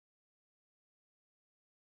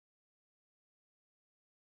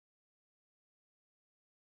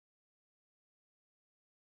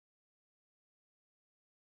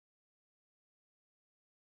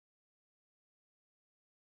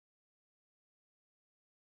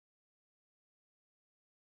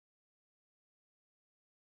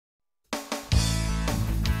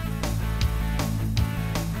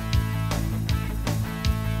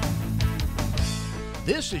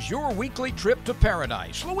This is your weekly trip to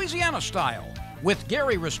paradise, Louisiana style, with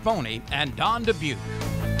Gary Risponi and Don Dubuque.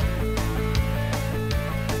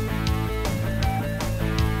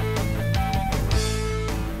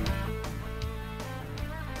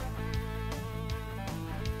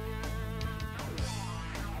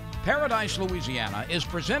 Paradise, Louisiana is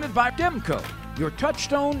presented by Demco, your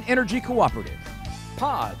Touchstone Energy Cooperative.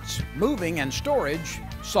 Pods, moving and storage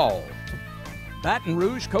solved. Baton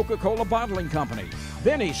Rouge Coca-Cola Bottling Company.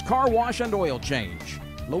 Benny's Car Wash and Oil Change.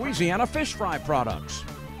 Louisiana Fish Fry Products.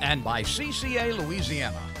 And by CCA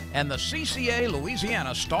Louisiana and the CCA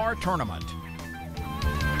Louisiana Star Tournament.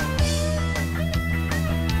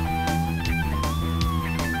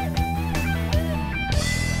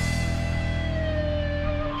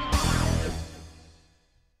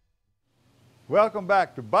 Welcome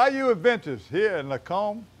back to Bayou Adventures here in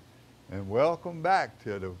Lacombe, and welcome back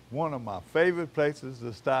to one of my favorite places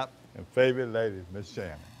to stop and favorite lady, Miss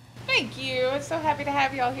Shannon. Thank you. I'm so happy to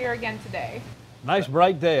have you all here again today. Nice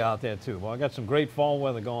bright day out there too. Well, I got some great fall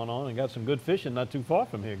weather going on and got some good fishing not too far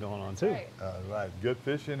from here going on too. Right. Good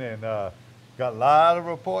fishing, and got a lot of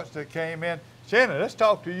reports that came in. Shannon, let's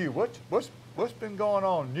talk to you. What's been going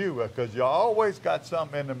on new? Because you always got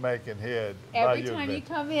something in the making here. Every time you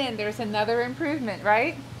come in, there's another improvement,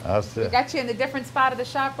 right? That's it. We got you in a different spot of the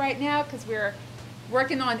shop right now because we're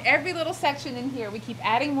working on every little section in here. We keep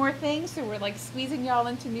adding more things, so we're like squeezing y'all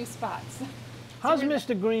into new spots. How's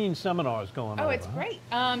Mr. Green's seminars going on? Oh, it's great.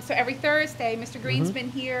 So every Thursday, Mr. Green's been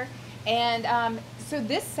here. And so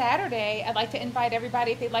this Saturday, I'd like to invite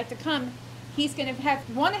everybody, if they'd like to come. He's going to have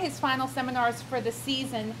one of his final seminars for the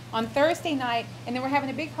season on Thursday night, and then we're having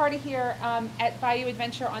a big party here at Bayou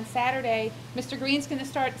Adventure on Saturday. Mr. Green's going to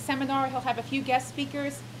start a seminar. He'll have a few guest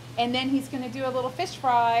speakers, and then he's going to do a little fish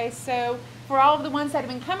fry. So for all of the ones that have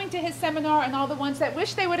been coming to his seminar and all the ones that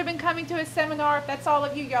wish they would have been coming to his seminar, if that's all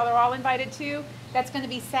of you, y'all are all invited too. That's going to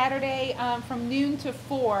be Saturday from noon to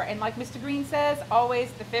 4. And like Mr. Green says,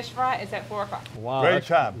 always the fish fry is at 4 o'clock. Wow, Great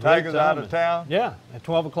time. Tiger's out of town. Yeah, at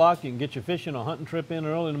 12 o'clock you can get your fishing or hunting trip in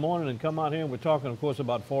early in the morning and come out here. And we're talking, of course,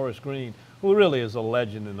 about Forrest Green, who really is a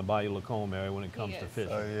legend in the Bayou Lacombe area when it comes to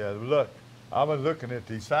fishing. Yeah, look, I was looking at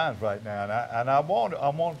these signs right now, and I want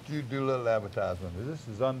you to do a little advertisement. This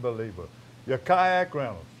is unbelievable. Your kayak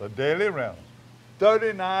rentals, the daily rentals,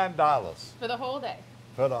 $39 For the whole day.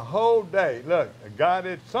 for the whole day. Look, a guy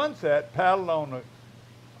at sunset paddled on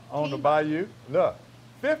the bayou. Look,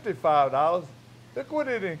 $55. Look what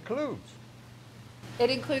it includes. It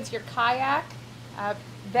includes your kayak,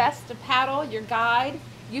 vest to paddle, your guide,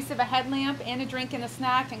 use of a headlamp, and a drink and a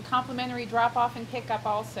snack, and complimentary drop-off and pickup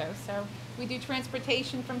also. So we do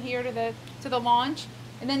transportation from here to the launch.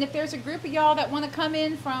 And then if there's a group of y'all that want to come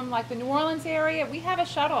in from like the New Orleans area, we have a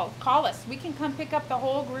shuttle. Call us. We can come pick up the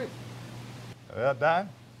whole group. Don,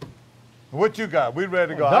 what you got? We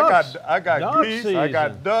ready to go? Ducks. I got geese, season. I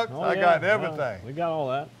got ducks, Oh, I yeah. got everything. We got all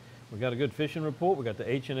that. We got a good fishing report. We got the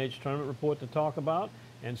H&H tournament report to talk about,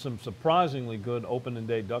 and some surprisingly good opening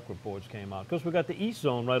day duck reports came out. Because we got the East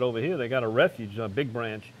Zone right over here. They got a refuge, a Big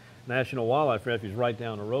Branch National Wildlife Refuge right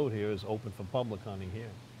down the road here is open for public hunting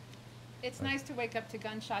here. It's nice to wake up to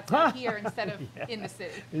gunshots out here instead of in the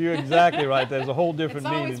city. You're exactly right. There's a whole different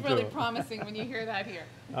meaning to it. It's always really promising when you hear that here.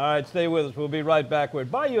 All right, stay with us. We'll be right back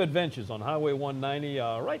with Bayou Adventures on Highway 190,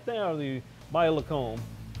 right there on the Bayou Lacombe,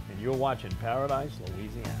 and you're watching Paradise,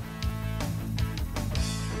 Louisiana.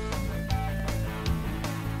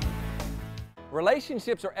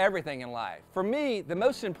 Relationships are everything in life. For me, the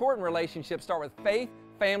most important relationships start with faith,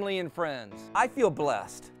 family, and friends. I feel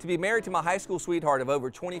blessed to be married to my high school sweetheart of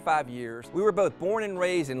over 25 years. We were both born and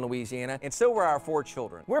raised in Louisiana, and so were our 4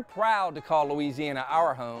 children. We're proud to call Louisiana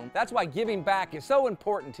our home. That's why giving back is so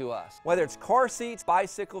important to us, whether it's car seats,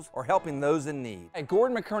 bicycles, or helping those in need. At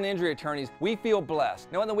Gordon McKern Injury Attorneys, we feel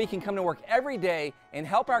blessed, knowing that we can come to work every day and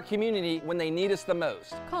help our community when they need us the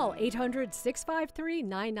most. Call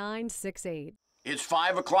 800-653-9968. It's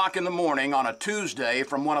 5 o'clock in the morning on a Tuesday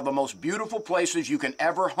from one of the most beautiful places you can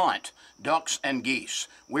ever hunt, ducks and geese.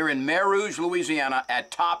 We're in Mer Rouge, Louisiana at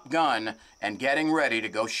Top Gun and getting ready to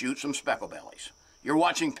go shoot some specklebellies. You're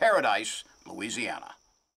watching Paradise, Louisiana.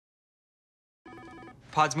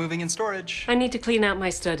 Pod's moving in storage. I need to clean out my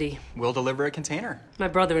study. We'll deliver a container. My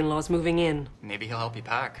brother-in-law's moving in. Maybe he'll help you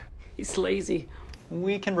pack. He's lazy.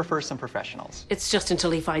 We can refer some professionals. It's just until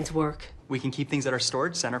he finds work. We can keep things at our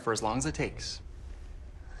storage center for as long as it takes.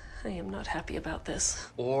 I am not happy about this.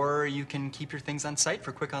 Or you can keep your things on site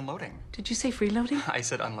for quick unloading. Did you say freeloading? I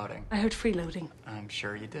said unloading. I heard freeloading. I'm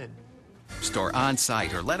sure you did. Store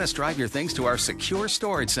on-site or let us drive your things to our secure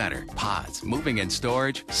storage center. Pods, moving and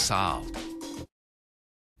storage, solved.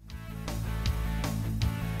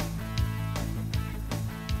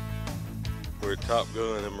 We're at Top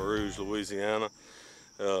Gun in Rouge, Louisiana.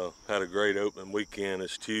 Had a great opening weekend.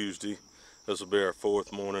 It's Tuesday. This will be our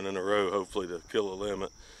 4th morning in a row, hopefully, to kill a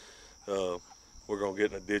limit. We're going to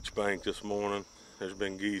get in a ditch bank this morning. There's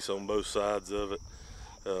been geese on both sides of it.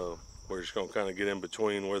 We're just going to kind of get in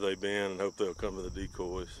between where they've been and hope they'll come to the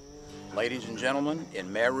decoys. Ladies and gentlemen,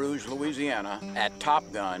 in Mer Rouge, Louisiana, at Top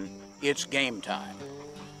Gun, it's game time.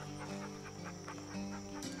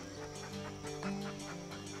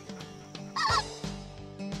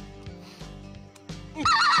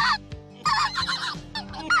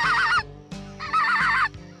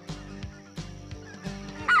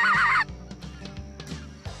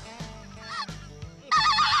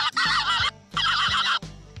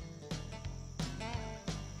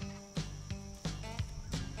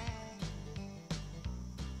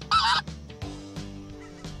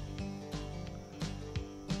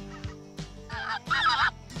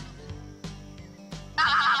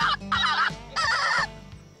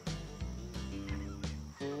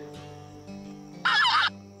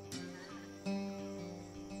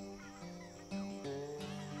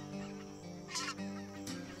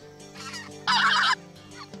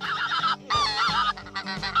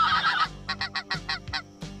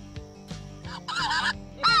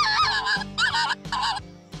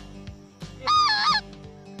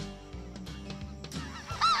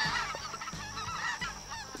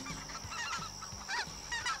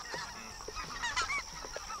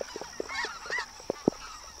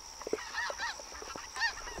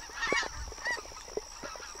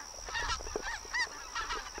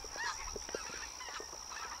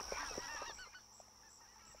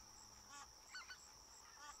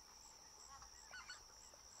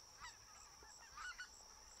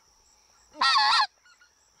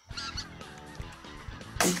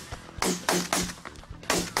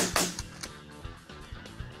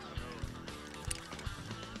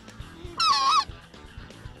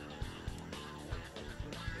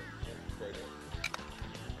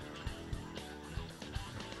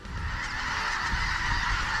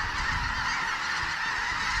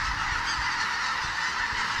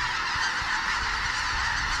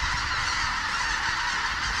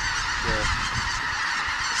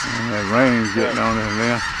 And that rain's getting on it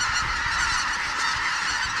now.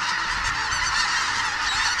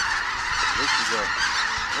 This is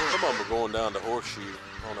some of them are going down to Horseshoe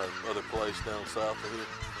on that other place down south of here.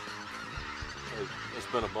 There's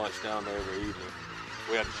been a bunch down there every evening.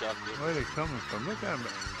 We had to shot them. Where are they coming from? Look at them.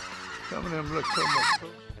 Some of them look so much cool.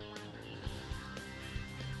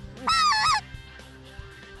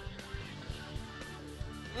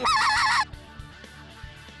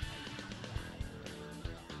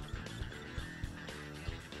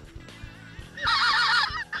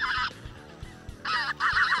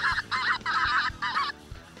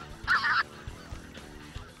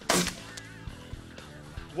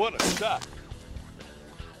 What a shot.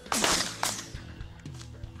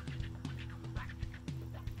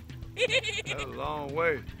 That's a long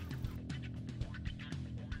way.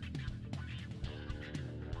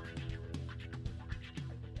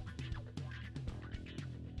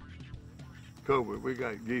 COVID, we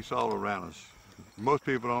got geese all around us. Most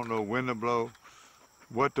people don't know when to blow,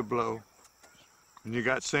 what to blow, when you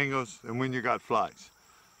got singles and when you got flights.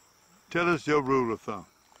 Tell us your rule of thumb.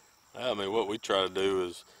 I mean, what we try to do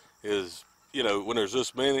is you know, when there's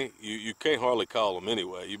this many, you can't hardly call them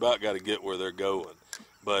anyway. You about got to get where they're going.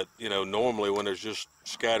 But, you know, normally when there's just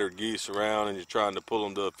scattered geese around and you're trying to pull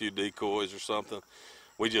them to a few decoys or something,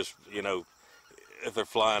 we just, you know, if they're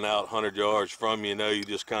flying out 100 yards from you, you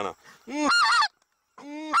just kind of,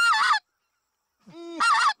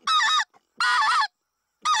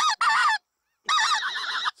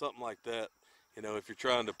 something like that. You know, if you're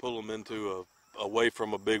trying to pull them into away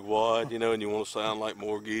from a big wad, you know, and you want to sound like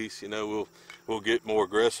more geese, you know, we'll get more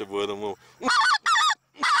aggressive with them. We'll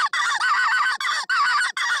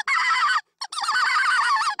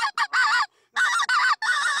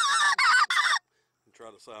try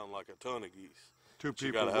to sound like a ton of geese. Two But you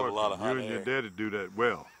people gotta have a lot of working. hot You and your air. daddy do that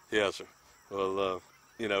well. Yes, sir. Well,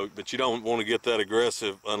 you know, but you don't want to get that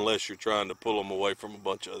aggressive unless you're trying to pull them away from a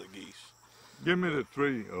bunch of other geese. Give me the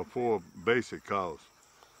 3 or 4 basic calls.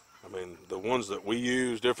 I mean, the ones that we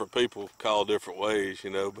use, different people call different ways,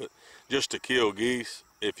 you know, but just to kill geese,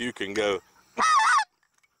 if you can go,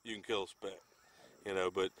 you can kill a speck, you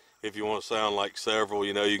know, but if you want to sound like several,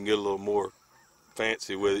 you know, you can get a little more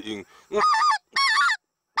fancy with it. You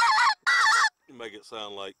can make it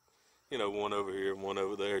sound like, you know, one over here and one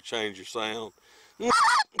over there, change your sound.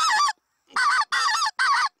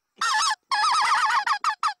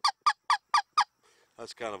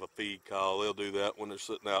 That's kind of a feed call. They'll do that when they're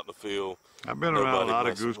sitting out in the field. I've been around a Nobody lot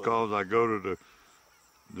of messes goose with calls. I go to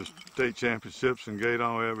the state championships in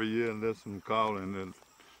Gaydon every year and listen to calling, and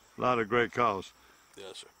a lot of great calls. Yes,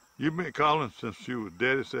 sir. You've been calling since you was,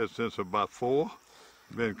 Daddy said, since about 4?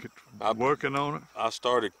 Been working on it? I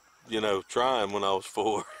started, trying when I was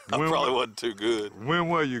 4. I probably wasn't too good. When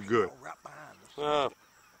were you good? I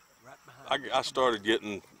started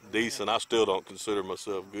getting decent. I still don't consider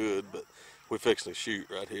myself good, but we're fixing to shoot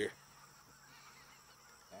right here.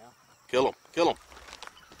 Kill him, kill him.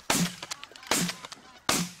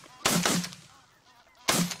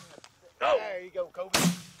 Oh. There you go, Kobe.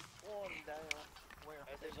 One down.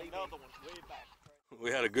 There's another one way back.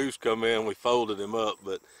 We had a goose come in, we folded him up,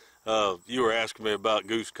 but you were asking me about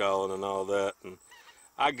goose calling and all that, and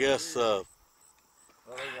I guess I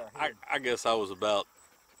guess I was about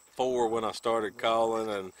 4 when I started calling,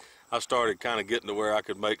 and I started kind of getting to where I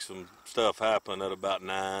could make some stuff happen at about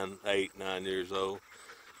 8, 9 years old.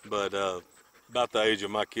 But about the age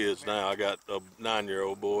of my kids now, I got a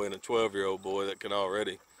 9-year-old boy and a 12-year-old boy that can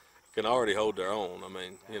already hold their own. I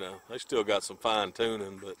mean, they still got some fine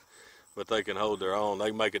tuning, but they can hold their own. They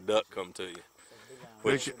can make a duck come to you.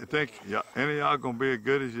 Think any of y'all gonna be as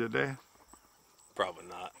good as your dad? Probably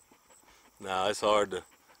not. No, it's hard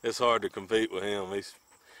to compete with him.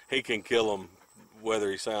 He can kill them whether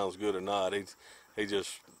he sounds good or not.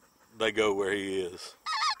 They go where he is.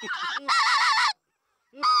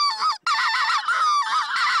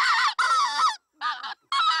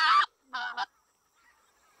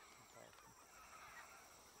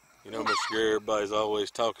 Mr. Gary, everybody's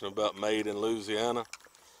always talking about made in Louisiana.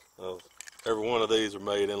 Every one of these are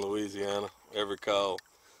made in Louisiana. Every call.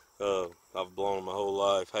 I've blown them my whole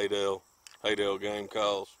life. Haydale game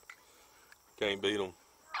calls. Can't beat them.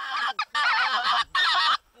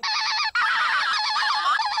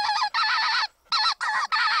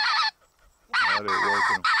 That ain't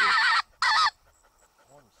working.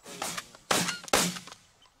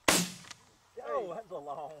 Oh, that's a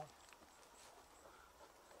long one.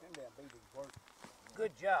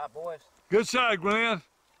 Good job, boys. Good shot, Glenn.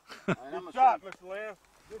 Good shot, Mr. Lynn.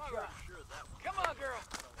 Good shot. Come on, girl.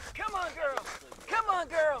 Come on, girl. Come on,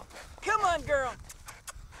 girl. Come on, girl.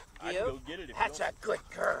 That's a good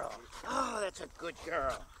girl. Oh, that's a good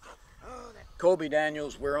girl. Kobe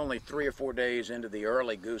Daniels, we're only 3 or 4 days into the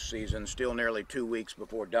early goose season, still nearly 2 weeks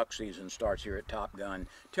before duck season starts here at Top Gun.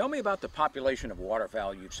 Tell me about the population of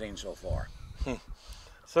waterfowl you've seen so far.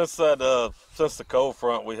 Since the cold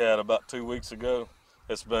front we had about 2 weeks ago,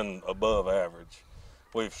 it's been above average.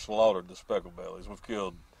 We've slaughtered the speckled bellies. We've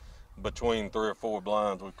killed between 3 or 4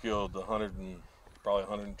 blinds. We've killed probably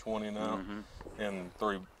 120 now, in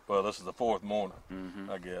 3. Well, this is the 4th morning,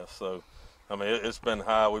 I guess. So, I mean, it's been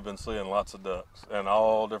high. We've been seeing lots of ducks and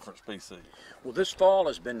all different species. Well, this fall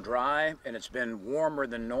has been dry and it's been warmer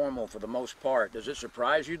than normal for the most part. Does it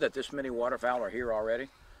surprise you that this many waterfowl are here already?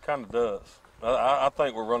 Kind of does. I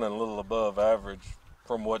think we're running a little above average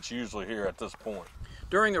from what's usually here at this point.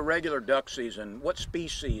 During the regular duck season, what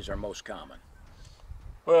species are most common?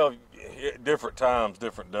 Well, different times,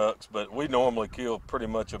 different ducks, but we normally kill pretty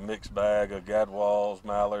much a mixed bag of gadwalls,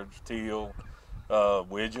 mallards, teal,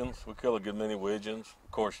 widgeons. We kill a good many widgeons.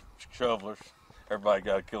 Of course, shovelers. Everybody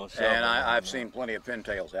got to kill a shoveler. And I've seen plenty of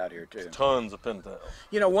pintails out here, too. Tons of pintails.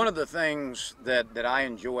 One of the things that I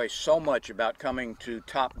enjoy so much about coming to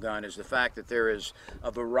Top Gun is the fact that there is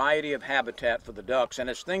a variety of habitat for the ducks. And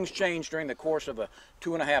as things change during the course of a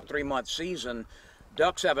 2.5, 3 month season,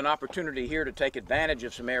 ducks have an opportunity here to take advantage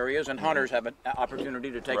of some areas, and hunters have an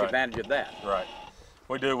opportunity to take advantage of that. Right.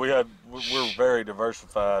 We do. We're very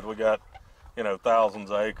diversified. We got,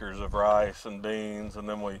 thousands of acres of rice and beans, and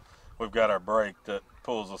then we've got our break that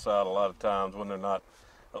pulls us out a lot of times when they're not.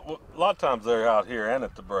 A lot of times they're out here and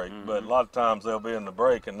at the break, but a lot of times they'll be in the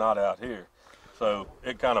break and not out here. So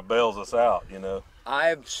it kind of bails us out,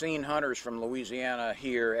 I've seen hunters from Louisiana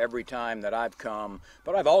here every time that I've come,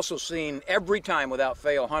 but I've also seen every time without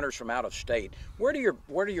fail hunters from out of state. Where do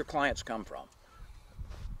your clients come from?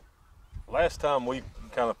 Last time we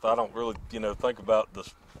kind of, I don't really, think about the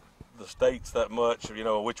states that much,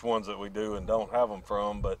 which ones that we do and don't have them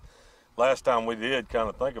from, but last time we did kind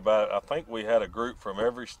of think about it, I think we had a group from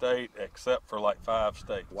every state except for like 5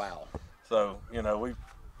 states. Wow. So,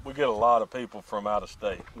 we get a lot of people from out of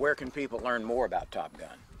state. Where can people learn more about Top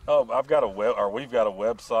Gun? Oh, we've got a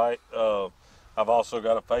website. I've also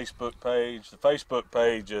got a Facebook page. The Facebook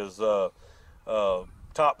page is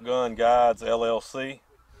Top Gun Guides LLC,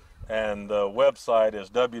 and the website is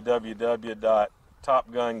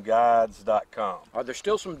www.topgunguides.com. Are there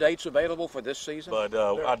still some dates available for this season? But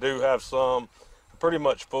I do have some pretty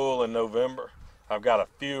much full in November. I've got a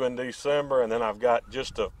few in December, and then I've got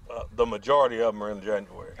just the majority of them are in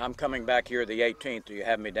January. I'm coming back here the 18th. Do you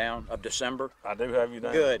have me down of December? I do have you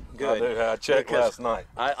down. Good, good. I do. I checked Because last night.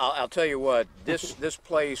 I'll tell you what, this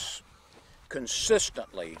place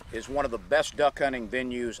consistently is one of the best duck hunting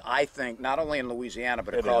venues, I think, not only in Louisiana,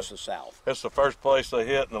 but across the South. It's the first place they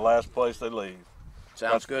hit and the last place they leave.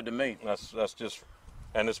 Sounds good to me. That's just,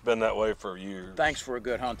 and it's been that way for years. Thanks for a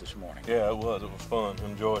good hunt this morning. Yeah, it was. It was fun.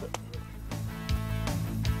 Enjoyed it.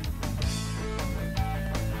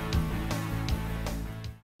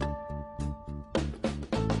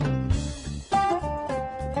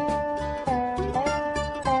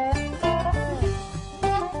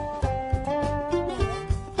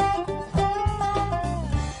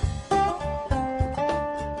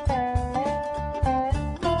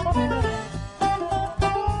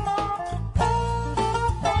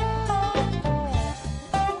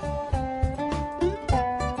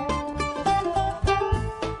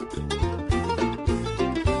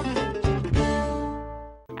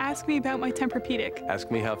 Ask me about my Tempur-Pedic.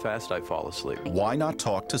 Ask me how fast I fall asleep. Why not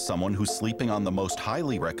talk to someone who's sleeping on the most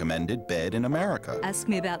highly recommended bed in America? Ask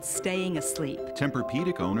me about staying asleep.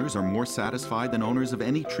 Tempur-Pedic owners are more satisfied than owners of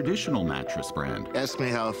any traditional mattress brand. Ask me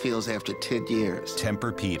how it feels after 10 years.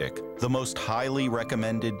 Tempur-Pedic, the most highly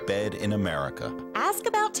recommended bed in America. Ask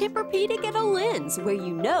about Tempur-Pedic at Olin's, where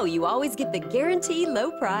you know you always get the guaranteed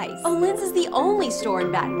low price. Olin's is the only store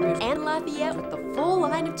in Baton Rouge and Lafayette with the full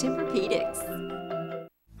line of Tempur-Pedics.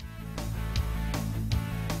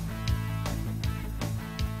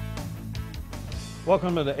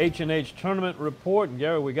 Welcome to the H&H Tournament Report. And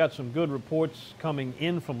Gary, we got some good reports coming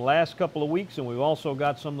in from last couple of weeks, and we've also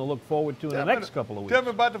got some to look forward to in the next couple of weeks. Tell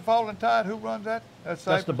me about the Falling Tide. Who runs that?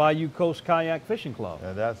 That's the Bayou Coast Kayak Fishing Club.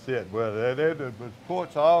 Yeah, that's it. Well, the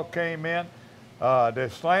reports all came in. The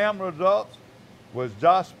slam results was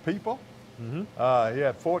Josh People. He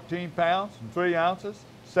had 14 pounds and 3 ounces.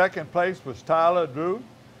 Second place was Tyler Drew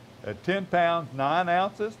at 10 pounds, 9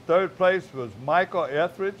 ounces. Third place was Michael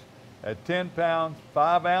Etheridge at 10 pounds,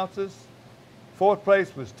 5 ounces. Fourth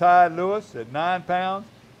place was Ty Lewis at 9 pounds.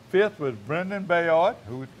 Fifth was Brendan Bayard,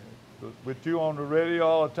 who was with you on the radio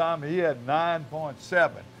all the time. He had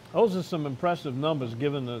 9.7. Those are some impressive numbers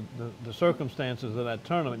given the circumstances of that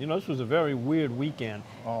tournament. You know, this was a very weird weekend.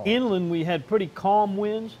 Inland, we had pretty calm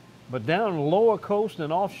winds, but down the lower coast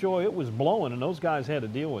and offshore, it was blowing, and those guys had to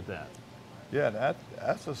deal with that. Yeah,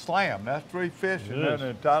 that's a slam. That's 3 fish. And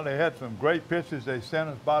then Tyler had some great pitches they sent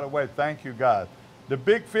us. By the way, thank you guys. The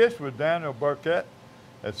big fish was Daniel Burkett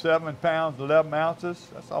at 7 pounds, 11 ounces.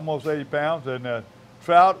 That's almost 80 pounds. And the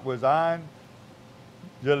trout was Ian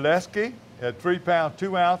Jaleski at 3 pounds,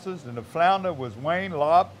 2 ounces. And the flounder was Wayne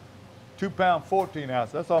Lobb, 2 pounds, 14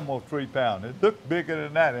 ounces. That's almost 3 pounds. It looked bigger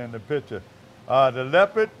than that in the picture. The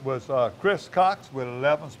leopard was Chris Cox with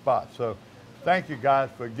 11 spots. So thank you guys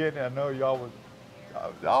for getting it. I know y'all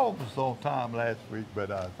was on time last week,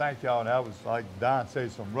 but thank y'all. That was, like Don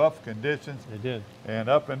said, some rough conditions. They did. And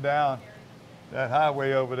up and down that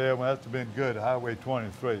highway over there, well, that's been good, Highway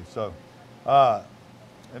 23. So, and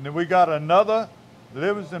then we got another.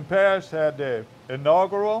 Livingston Parish had their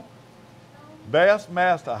inaugural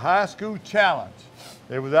Bassmaster High School Challenge.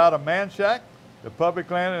 It was out of Manchac, the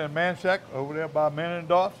public landing in Manchac over there by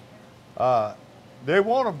Menendorf. They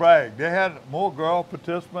want to brag. They had more girl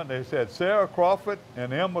participants. They said Sarah Crawford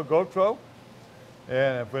and Emma Gotro.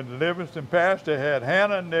 And for the Livingston Parish, they had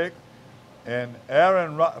Hannah Nick and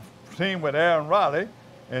team with Aaron Riley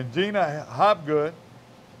and Gina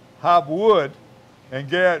Hobwood and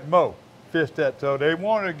Garrett Moe fished that. So they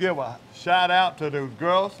wanted to give a shout out to those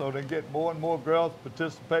girls so they get more and more girls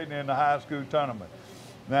participating in the high school tournament.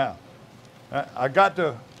 Now, I got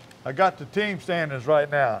the team standings right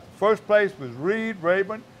now. First place was Reed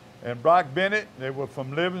Rayburn and Brock Bennett. They were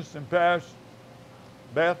from Livingston Parish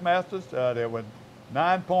Bassmasters. They were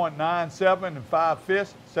 9.97 and 5 fish.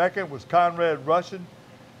 Second was Conrad Russian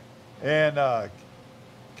and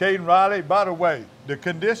Caden Riley. By the way, the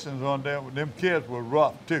conditions on them kids were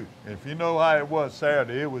rough too. If you know how it was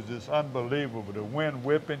Saturday, it was just unbelievable, the wind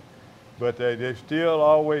whipping, but they still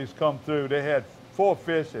always come through. They had 4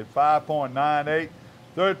 fish at 5.98.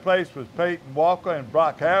 Third place was Peyton Walker and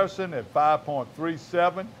Brock Harrison at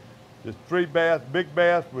 5.37. The 3 bass, big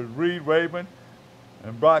bass was Reed Rayburn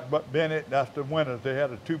and Brock Bennett. That's the winners. They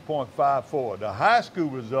had a 2.54. The high school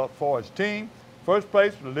result for his team, first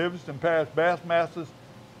place was Livingston Parish Bassmasters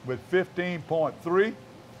with 15.3.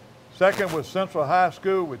 Second was Central High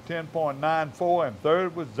School with 10.94. And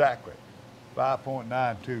third was Zachary,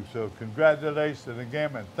 5.92. So congratulations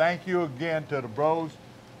again, and thank you again to the bros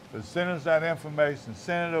for sending us that information,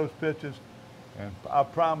 sending those pictures. And I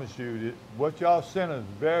promise you, that what y'all sent is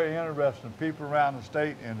very interesting. People around the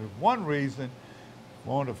state, and one reason,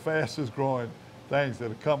 one of the fastest growing things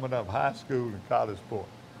that are coming up, high school and college sport.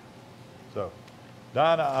 So,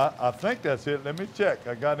 Donna, I think that's it. Let me check.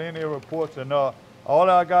 I got any reports, and all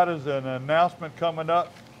I got is an announcement coming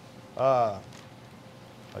up. I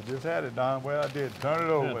just had it, Don. Well, I did. Turn it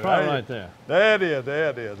over. Yeah, probably right there. There it is. There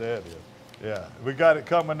it is. There it is. Yeah, we got it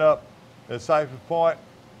coming up at Cypress Point.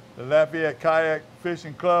 The Lafayette Kayak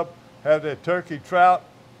Fishing Club has their turkey trout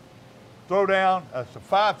throwdown. That's a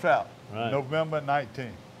 5 trout, right. November 19th.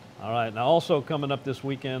 All right. Now, also coming up this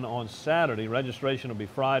weekend on Saturday, registration will be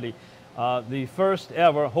Friday. The first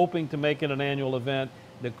ever, hoping to make it an annual event,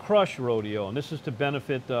 the Crush Rodeo, and this is to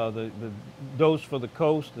benefit the Dose for the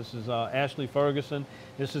Coast. This is Ashley Ferguson.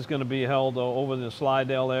 This is going to be held over in the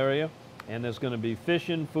Slidell area, and there's going to be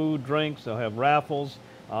fishing, food, drinks. They'll have raffles,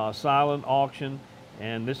 silent auction,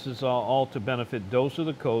 and this is all to benefit Dose of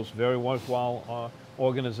the Coast. Very worthwhile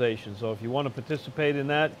organization. So if you want to participate in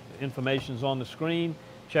that, information's on the screen.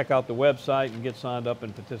 Check out the website and get signed up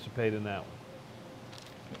and participate in that one.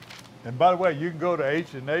 And by the way, you can go to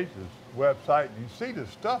H&H's website and you see the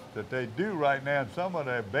stuff that they do right now. And some of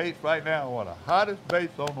their baits right now are one of the hottest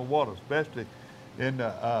baits on the water, especially in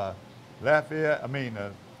the Lafayette,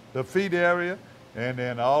 the feed area, and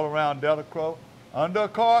then all around Delacroix. Under a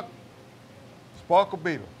cork, sparkle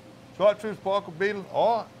beetle, chartreuse sparkle beetle,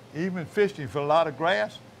 or even fishing for a lot of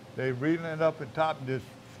grass. They reeling it up at top and just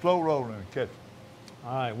slow rolling and catching.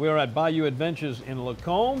 All right, we're at Bayou Adventures in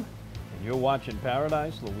Lacombe, and you're watching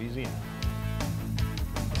Paradise, Louisiana.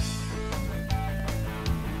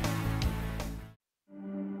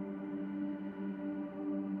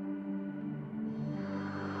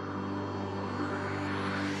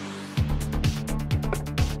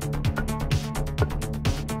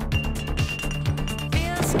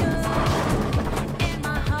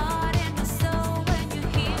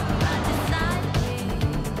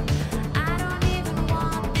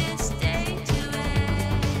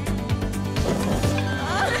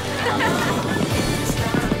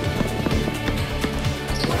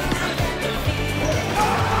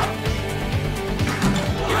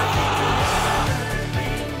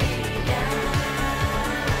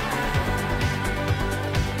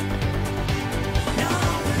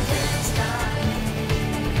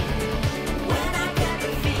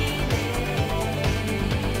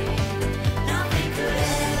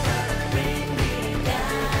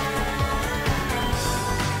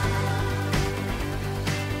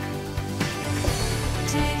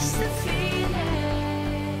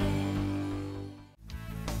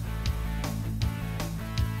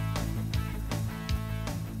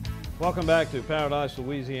 Welcome back to Paradise,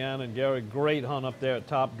 Louisiana. And Gary, great hunt up there at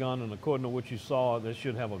Top Gun. And according to what you saw, they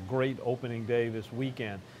should have a great opening day this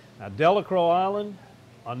weekend. Now, Delacroix Island,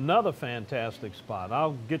 another fantastic spot.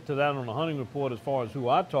 I'll get to that on the hunting report as far as who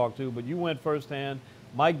I talked to, but you went firsthand.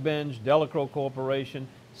 Mike Benj, Delacroix Corporation,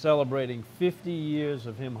 celebrating 50 years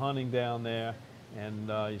of him hunting down there. And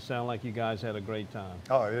you sound like you guys had a great time.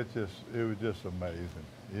 Oh, it was just amazing.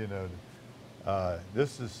 You know,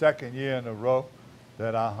 this is the second year in a row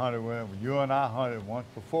that I hunted with him. You and I hunted once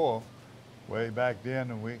before, way back then,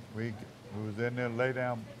 and we was in there, lay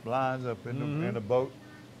down blinds up in the boat.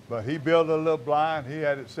 But he built a little blind. He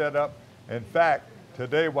had it set up. In fact,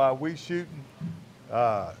 today while we shooting,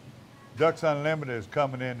 Ducks Unlimited is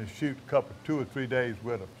coming in to shoot 2 or 3 days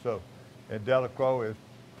with them. So, and Delacroix is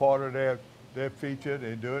part of their feature.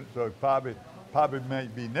 They do it. So it probably may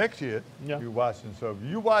be next year. Yeah. You're watching. So if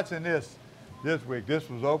you're watching this week, this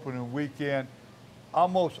was opening weekend.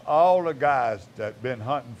 Almost all the guys that been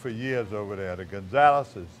hunting for years over there, the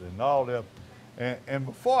Gonzaleses and all them. And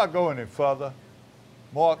before I go any further,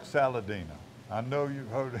 Mark Saladino. I know you've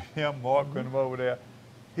heard of him, Mark, went over there.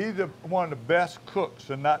 He's one of the best cooks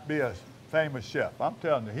to not be a famous chef. I'm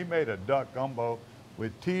telling you, he made a duck gumbo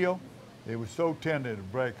with teal. It was so tender to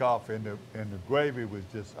break off, and the gravy was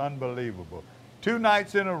just unbelievable. 2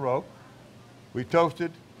 nights in a row, we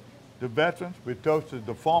toasted the veterans. We toasted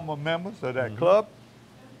the former members of that club.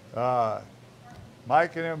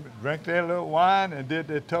 Mike and them drank their little wine and did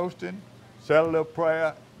their toasting, said a little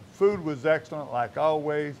prayer. Food was excellent, like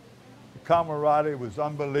always. The camaraderie was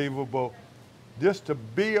unbelievable. Just to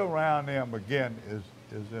be around them again is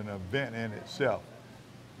an event in itself.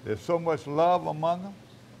 There's so much love among them.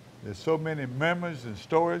 There's so many memories and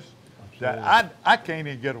stories that I can't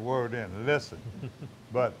even get a word in and listen.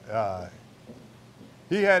 But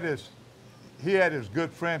he had his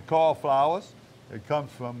good friend Carl Flowers. It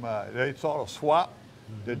comes from, they sort of swap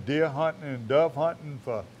the deer hunting and dove hunting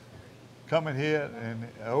for coming here and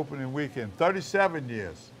opening weekend. 37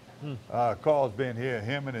 years Carl's been here,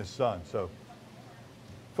 him and his son. So,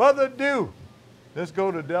 further ado, let's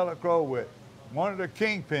go to Delacroix with one of the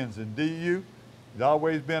kingpins in DU. He's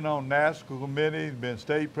always been on national committee, he's been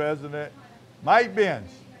state president, Mike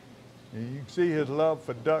Benz. And you can see his love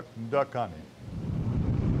for duck and duck hunting.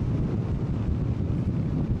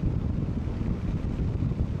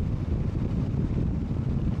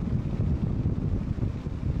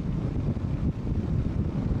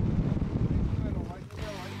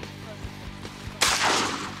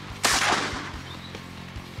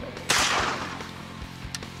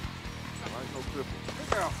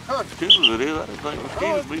 Mosquitoes it is. I didn't think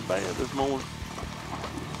mosquitoes would be bad this morning.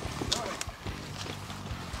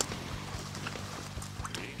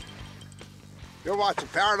 You're watching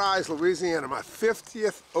Paradise, Louisiana, my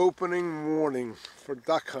 50th opening morning for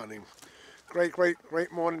duck hunting. Great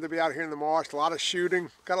morning to be out here in the marsh. A lot of shooting.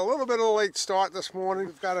 Got a little bit of a late start this morning.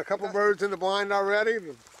 We've got a couple birds in the blind already.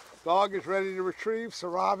 The dog is ready to retrieve, so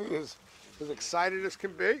Robbie is as excited as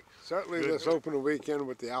can be. Certainly this opening weekend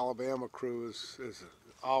with the Alabama crew is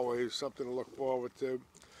always something to look forward to.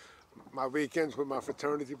 My weekends with my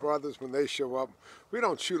fraternity brothers, when they show up, we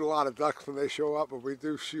don't shoot a lot of ducks when they show up, but we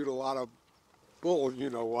do shoot a lot of bull,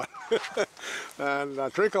 you know what. And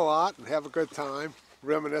drink a lot and have a good time,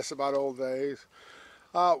 reminisce about old days.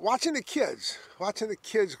 Watching the kids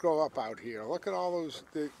grow up out here. Look at all those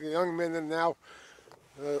the young men, and now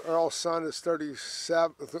Earl's son is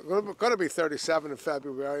 37, going to be 37 in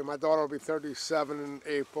February. My daughter will be 37 in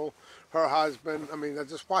April. Her husband. I mean, I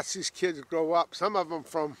just watch these kids grow up. Some of them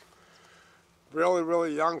from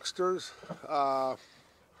really youngsters, 4,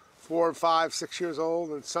 5, 6 years old,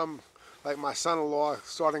 and some, like my son-in-law,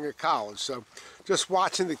 starting at college. So just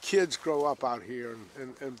watching the kids grow up out here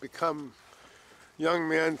and become young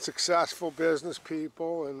men, successful business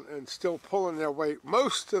people, and still pulling their weight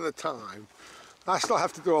most of the time. I still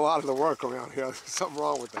have to do a lot of the work around here. There's something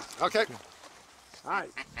wrong with that. Okay. All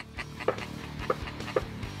right.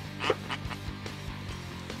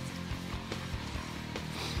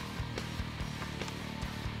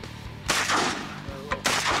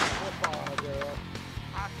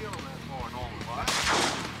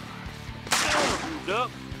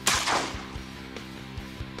 Up.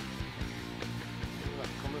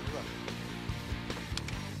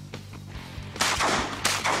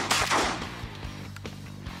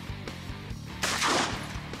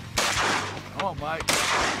 Come on, Mike.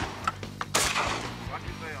 What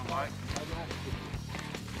you saying, Mike?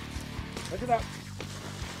 Look at that.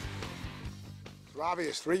 Robbie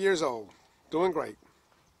is 3 years old, doing great.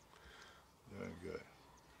 Doing good.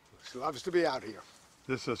 She loves to be out here.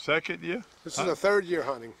 This is the second year? This is the third year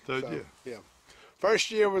hunting. Third year? Yeah. First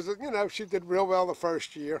year was, you know, she did real well the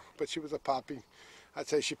first year, but she was a puppy. I'd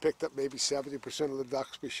say she picked up maybe 70% of the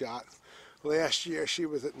ducks we shot. Last year she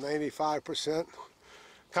was at 95%.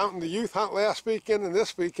 Counting the youth hunt last weekend and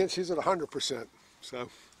this weekend, she's at 100%. So,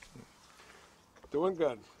 doing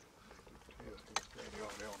good.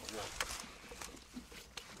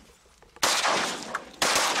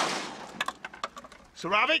 So,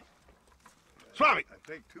 Robbie? Robbie! I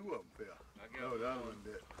think 2 of them fell. No, the other one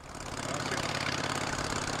did.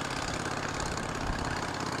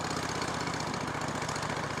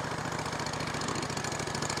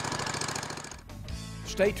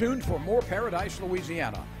 Stay tuned for more Paradise,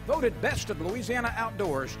 Louisiana. Voted Best of Louisiana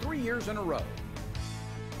Outdoors 3 years in a row.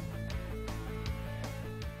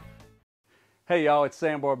 Hey y'all, it's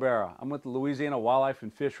Sam Barbera. I'm with the Louisiana Wildlife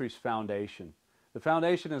and Fisheries Foundation. The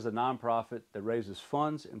foundation is a nonprofit that raises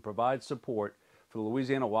funds and provides support for the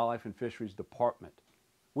Louisiana Wildlife and Fisheries Department.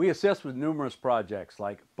 We assist with numerous projects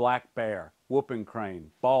like black bear, whooping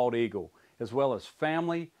crane, bald eagle, as well as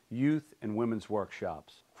family, youth, and women's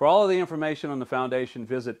workshops. For all of the information on the foundation,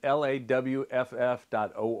 visit lawff.org.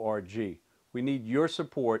 We need your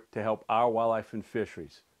support to help our wildlife and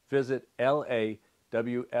fisheries. Visit lawff.org.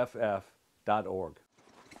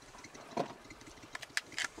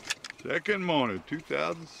 Second morning,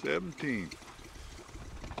 2017.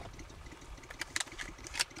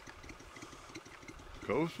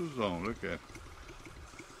 Coastal zone, look at it.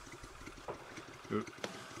 Good.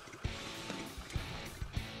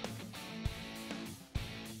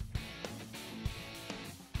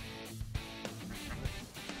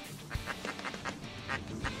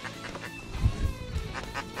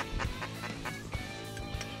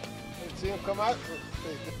 See him come out?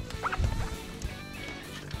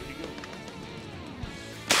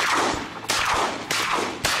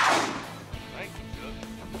 Thank you, Chuck.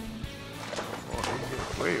 Oh, he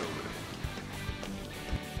gets way over there.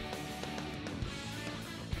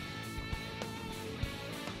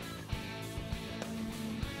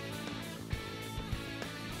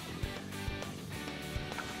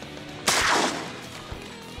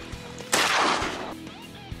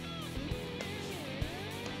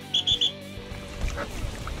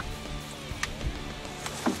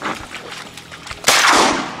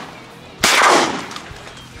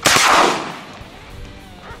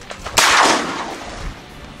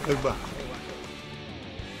 Goodbye.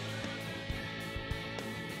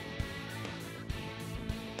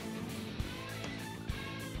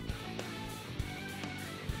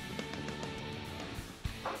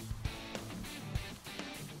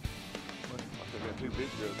 I got two big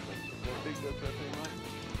ducks. Got big ducks out there, Mike?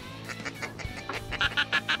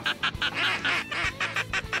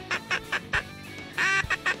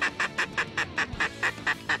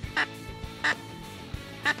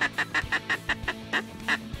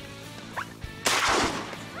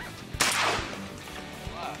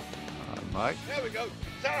 Mike? There we go.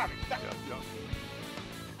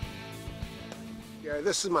 Yeah,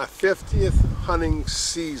 this is my 50th hunting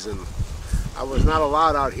season. I was not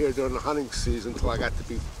allowed out here during the hunting season until I got to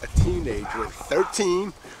be a teenager at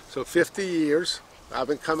 13, so 50 years. I've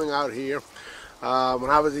been coming out here. When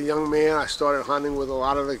I was a young man, I started hunting with a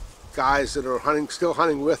lot of the guys that are hunting, still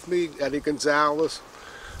hunting with me. Eddie Gonzalez,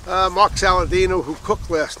 Mark Saladino, who cooked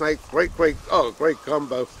last night. Great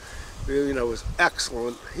gumbo. You know, was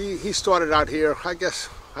excellent. He started out here. I guess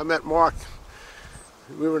I met Mark.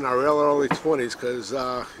 We were in our early 20s because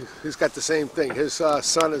he's got the same thing. His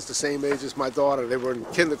son is the same age as my daughter. They were in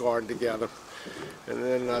kindergarten together. And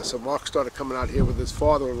then so Mark started coming out here with his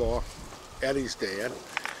father-in-law, Eddie's dad.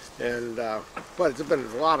 And but it's been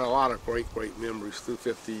a lot of great memories through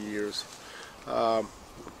 50 years. The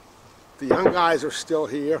young guys are still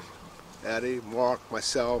here. Eddie, Mark,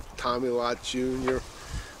 myself, Tommy Lott Jr.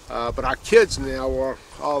 But our kids now are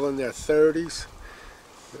all in their 30s,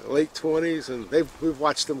 late 20s, and we've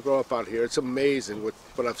watched them grow up out here. It's amazing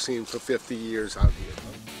what I've seen for 50 years out here.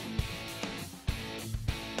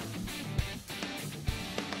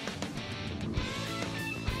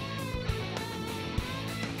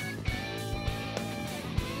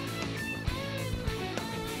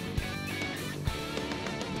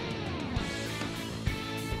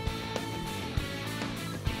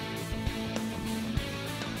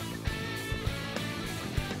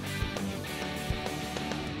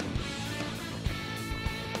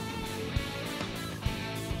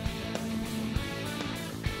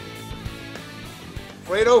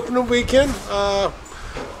 Great opening weekend, a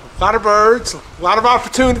lot of birds, a lot of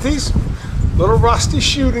opportunities, a little rusty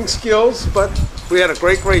shooting skills, but we had a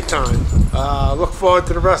great time. Look forward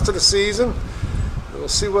to the rest of the season. We'll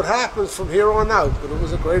see what happens from here on out, but it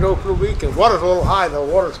was a great opening weekend. Water's a little high though,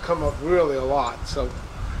 water's come up really a lot, so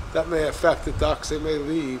that may affect the ducks. They may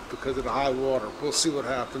leave because of the high water. We'll see what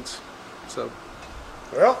happens. So,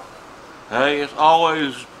 well. Hey, it's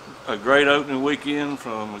always a great opening weekend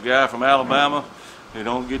from a guy from Alabama. They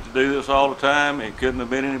don't get to do this all the time. It couldn't have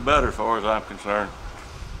been any better as far as I'm concerned.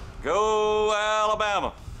 Go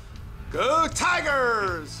Alabama! Go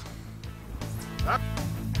Tigers!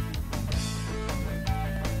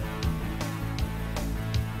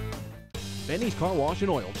 Benny's Car Wash and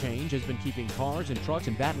Oil Change has been keeping cars and trucks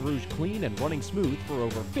in Baton Rouge clean and running smooth for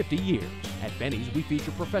over 50 years. At Benny's, we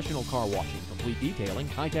feature professional car washing, complete detailing,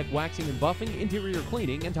 high-tech waxing and buffing, interior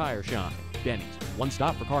cleaning, and tire shine. Benny's, one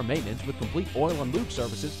stop for car maintenance with complete oil and lube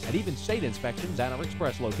services and even state inspections at our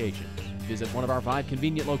express locations. Visit one of our 5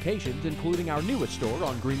 convenient locations, including our newest store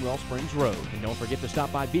on Greenwell Springs Road. And don't forget to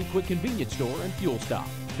stop by Be Quick Convenience Store and Fuel Stop.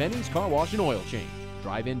 Benny's Car Wash and Oil Change.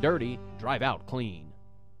 Drive in dirty, drive out clean.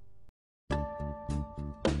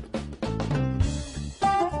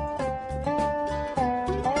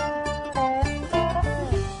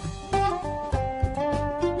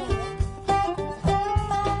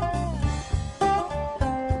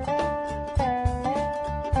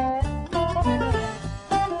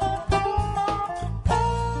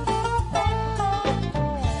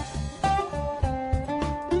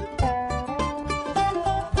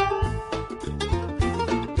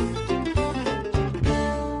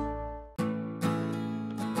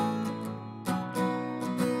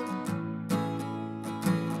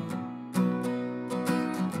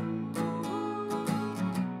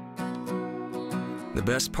 The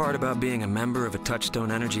best part about being a member of a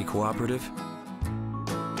Touchstone Energy Cooperative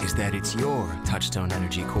is that it's your Touchstone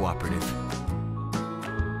Energy Cooperative.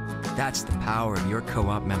 That's the power of your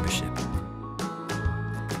co-op membership.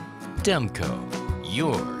 Demco,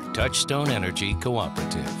 your Touchstone Energy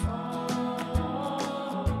Cooperative.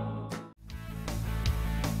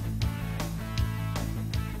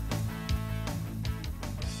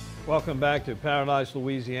 Welcome back to Paradise,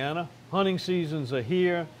 Louisiana. Hunting seasons are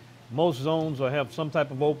here. Most zones will have some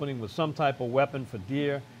type of opening with some type of weapon for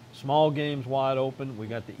deer. Small game's wide open. We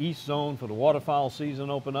got the east zone for the waterfowl season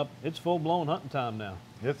open up. It's full-blown hunting time now.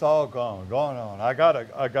 It's all going on. I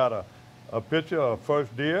got a picture of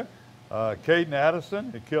first deer, Caden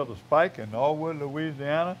Addison. He killed a spike in Norwood,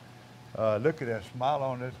 Louisiana. Look at that smile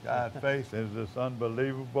on this guy's face. It's just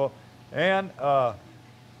unbelievable. And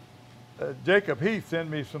Jacob Heath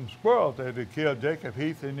sent me some squirrels that they killed. Jacob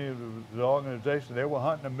Heath and the organization, they were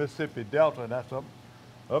hunting the Mississippi Delta, and that's up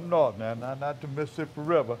north now, not the Mississippi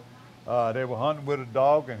River. They were hunting with a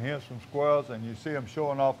dog, and here's some squirrels, and you see them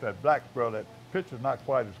showing off that black squirrel. That picture's not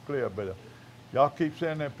quite as clear, but y'all keep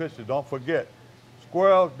sending that picture. Don't forget,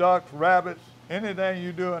 squirrels, ducks, rabbits, anything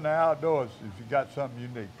you do in the outdoors, if you got something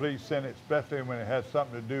unique, please send it, especially when it has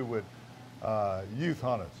something to do with youth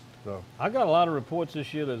hunters. So I got a lot of reports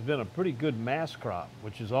this year. There's been a pretty good mass crop,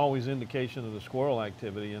 which is always indication of the squirrel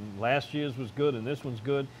activity. And last year's was good, and this one's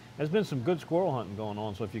good. There's been some good squirrel hunting going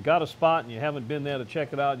on. So if you got a spot and you haven't been there to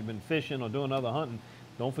check it out, you've been fishing or doing other hunting,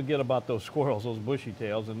 don't forget about those squirrels, those bushy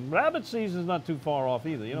tails. And rabbit season's not too far off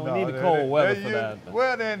either. You know, we need the cold weather for that.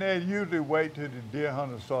 Well, then they usually wait till the deer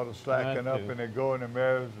hunters sort of slacken up and they go in the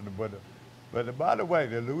areas. But by the way,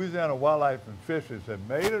 the Louisiana Wildlife and Fisheries have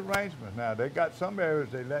made arrangements now. They got some areas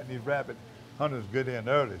they letting these rabbit hunters get in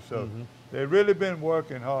early. So they've really been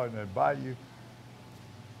working hard in the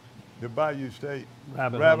Bayou State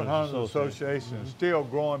Rabbit Hunters Association is still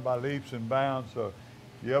growing by leaps and bounds. So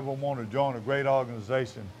if you ever want to join a great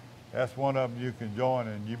organization, that's one of them you can join,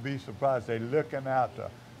 and you'd be surprised. They're looking after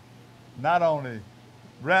not only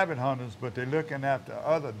rabbit hunters, but they're looking after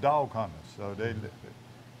other dog hunters. So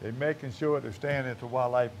they're making sure they're staying at the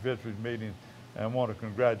Wildlife and Fisheries meetings, and I want to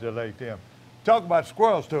congratulate them. Talk about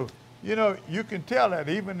squirrels too. You know, you can tell that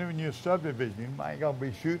even in your subdivision, you ain't gonna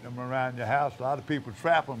be shooting them around your house. A lot of people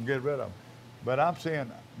trap them, get rid of them. But I'm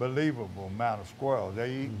seeing believable amount of squirrels.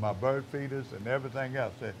 They eat my bird feeders and everything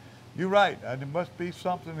else. You're right. There must be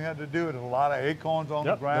something that had to do with a lot of acorns on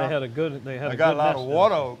the ground. They had a good. I got a lot of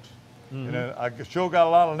water oaks. And I sure got a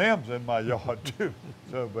lot of limbs in my yard too.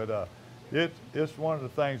 So, but it's one of the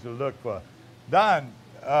things to look for. Don,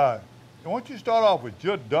 why don't you start off with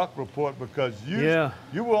your duck report, because you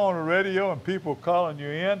were on the radio and people calling you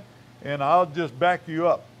in, and I'll just back you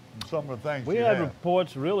up in some of the things we had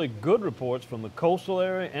reports, really good reports from the coastal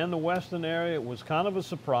area and the western area. It was kind of a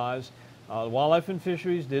surprise. Wildlife and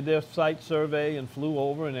Fisheries did their site survey and flew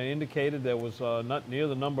over, and they indicated there was not near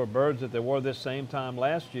the number of birds that there were this same time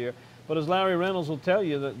last year. But as Larry Reynolds will tell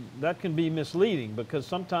you, that can be misleading, because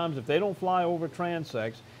sometimes if they don't fly over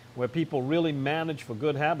transects where people really manage for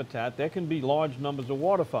good habitat, there can be large numbers of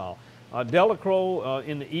waterfowl. Delacroix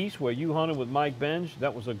in the east, where you hunted with Mike Benj,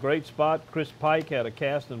 that was a great spot. Chris Pike had a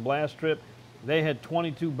cast and blast trip. They had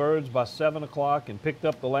 22 birds by 7 o'clock and picked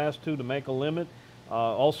up the last 2 to make a limit.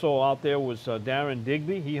 Also out there was Darren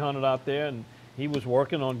Digby. He hunted out there, and he was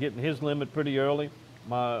working on getting his limit pretty early.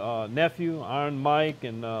 My nephew, Iron Mike,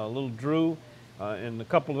 and little Drew, and a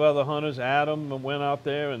couple of other hunters, Adam, went out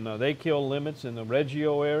there, and they killed limits in the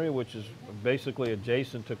Reggio area, which is basically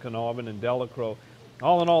adjacent to Carnarvon and Delacroix.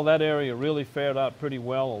 All in all, that area really fared out pretty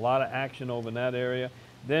well. A lot of action over in that area.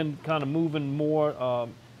 Then kind of moving more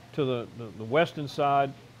to the western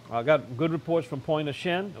side, I got good reports from Point of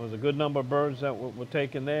Shen. There was a good number of birds that were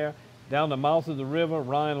taken there. Down the mouth of the river,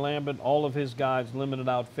 Ryan Lambert, all of his guides limited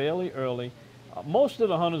out fairly early. Most of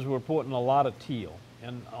the hunters were reporting a lot of teal.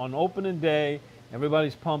 And on opening day,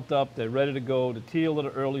 everybody's pumped up, they're ready to go. The teal are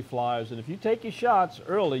the early flyers. And if you take your shots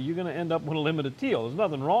early, you're going to end up with a limited teal. There's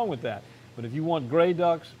nothing wrong with that. But if you want gray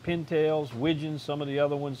ducks, pintails, widgeons, some of the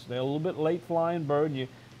other ones, they're a little bit late flying bird, and you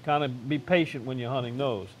kind of be patient when you're hunting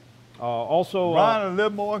those. Also, Ron a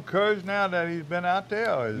little more encouraged now that he's been out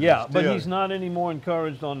there? Yeah, but he's not any more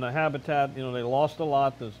encouraged on the habitat. You know, they lost a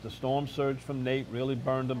lot. The storm surge from Nate really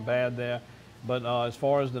burned them bad there. But as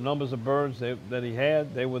far as the numbers of birds that he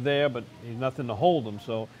had, they were there, but he's nothing to hold them.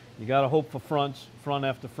 So you got to hope for fronts, front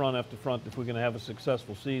after front after front, if we're going to have a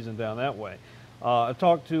successful season down that way. I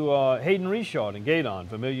talked to Hayden Richard and Gaydon,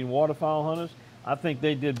 Vermilion waterfowl hunters. I think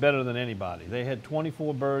they did better than anybody. They had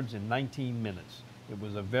 24 birds in 19 minutes. It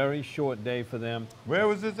was a very short day for them. Where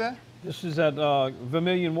was this at? This is at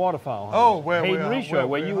Vermilion waterfowl hunters. Oh, where Hayden Richard,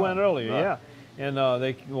 where you went earlier, right. yeah. And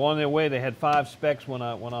they were on their way. They had 5 specks when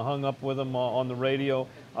I hung up with them on the radio.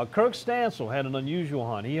 Kirk Stansel had an unusual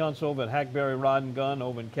hunt. He hunts over at Hackberry Rod and Gun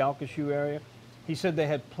over in Calcasieu area. He said they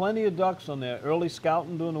had plenty of ducks on their early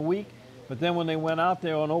scouting during the week, but then when they went out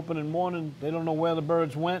there on opening morning, they don't know where the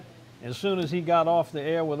birds went. As soon as he got off the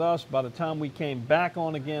air with us, by the time we came back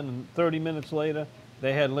on again, and 30 minutes later,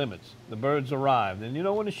 they had limits. The birds arrived. And you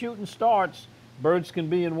know, when the shooting starts, birds can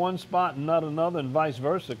be in one spot and not another, and vice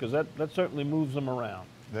versa, because that certainly moves them around.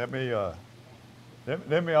 let me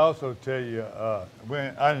also tell you,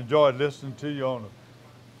 when I enjoyed listening to you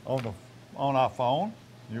on our phone.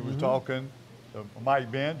 You was talking to Mike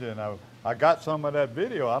Benj, and I got some of that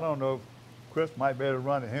video. I don't know if Chris might be able to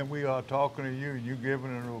run it. Him, we are talking to you, and you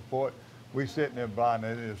giving a report. We sitting there blind,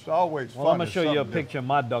 and it's always fun. Well, I'm going to show you a picture of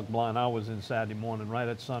my duck blind. I was in Saturday morning, right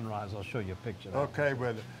at sunrise. I'll show you a picture of that. Okay,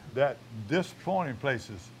 but that disappointing place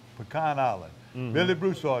is Pecan Island. Billy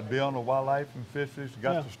Broussard, Beyond Wildlife and Fisheries,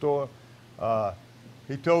 got the store.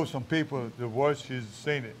 He told some people the worst he's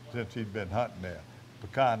seen it since he'd been hunting there.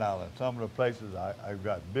 Pecan Island. Some of the places I've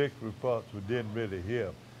got big reports we didn't really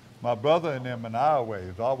hear. My brother and them in our way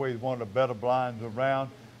is always one of the better blinds around.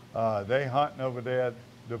 They hunting over there.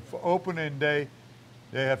 The opening day,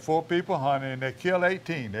 they had 4 people hunting and they killed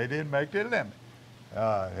 18. They didn't make their limit.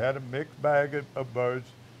 Had a mixed bag of birds.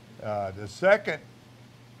 The second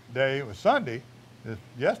day, it was Sunday,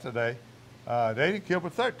 yesterday, they didn't kill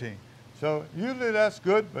but 13. So usually that's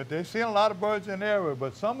good, but they've seen a lot of birds in the area,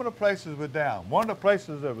 but some of the places were down. One of the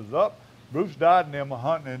places that was up, Bruce Dodd and them are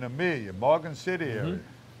hunting in Amelia, Morgan City area.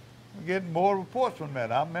 We're getting more reports from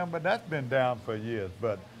that. I remember that's been down for years,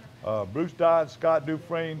 but Bruce Dodd, Scott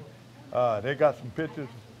Dufresne, they got some pictures,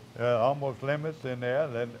 almost limits in there.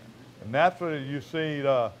 And naturally you see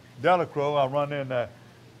Delacroix, I run in there,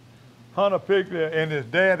 Hunter Pigler and his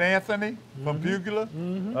dad Anthony from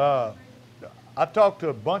Pugula. I talked to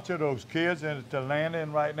a bunch of those kids at the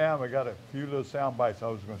landing right now. We got a few little sound bites I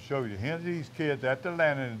was going to show you. Here's these kids at the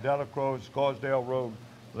landing in Delacroix, Scarsdale Road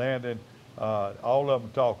landing, all of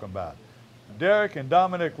them talking about it. Derek and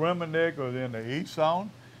Dominic Remendig was in the east zone.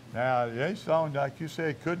 Now, the east zone, like you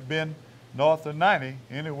said, could have been north of 90,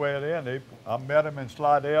 anywhere there. I met them in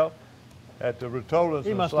Slidell at the Rotolas.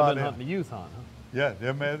 He must have been hunting the youth hunt, huh? Yeah,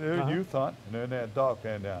 they were youth hunt, and then that dog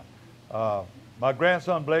came down. My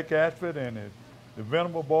grandson Blake Ashford and the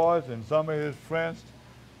Venable boys and some of his friends,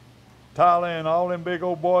 Tyler and all them big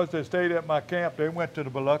old boys that stayed at my camp, they went to the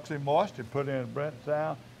Biloxi Marsh to put in Brent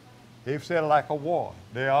Sound. They've said like a war.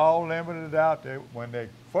 They all limited out.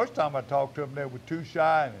 First time I talked to them, they were too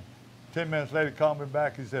shy, and 10 minutes later called me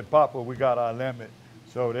back. He said, Papa, we got our limit.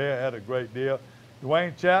 So they had a great deal.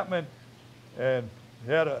 Dwayne Chapman, and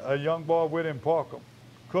he had a young boy with him, Parker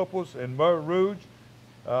Couples in Mer Rouge.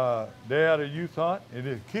 They had a youth hunt, and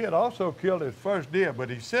his kid also killed his first deer, but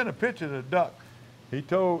he sent a picture of the duck. He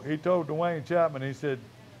told Dwayne Chapman, he said,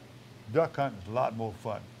 duck hunting is a lot more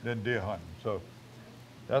fun than deer hunting. So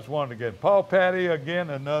that's one again. Paul Patty, again,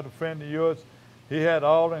 another friend of yours, he had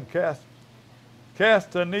all in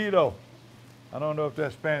Castanito. I don't know if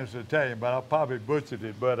that's Spanish or Italian, but I probably butchered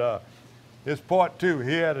it. But it's part 2.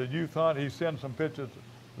 He had a youth hunt. He sent some pictures.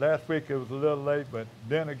 Last week it was a little late, but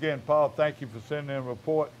then again, Paul, thank you for sending in a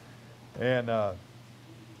report. And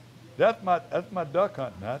that's my duck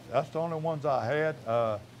hunting. That's the only ones I had.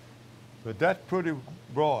 But that's pretty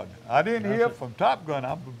broad. I didn't hear from Top Gun.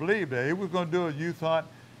 I believe that he was going to do a youth hunt,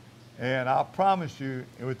 and I promise you,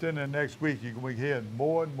 within the next week, you're going to be hearing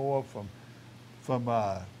more and more from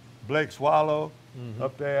Blake Swallow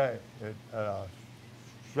up there at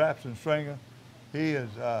Straps and Stringer. He is.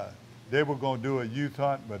 They were going to do a youth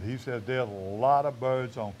hunt, but he says there's a lot of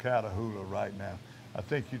birds on Catahoula right now. I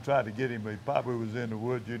think you tried to get him, but he probably was in the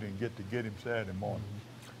woods. You didn't get to get him Saturday morning.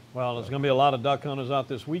 Well, there's going to be a lot of duck hunters out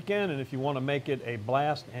this weekend, and if you want to make it a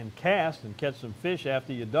blast and cast and catch some fish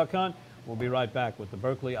after your duck hunt, we'll be right back with the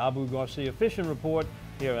Berkeley Abu Garcia Fishing Report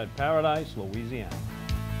here at Paradise, Louisiana.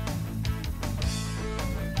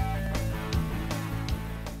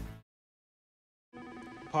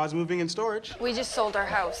 Pause moving and storage. We just sold our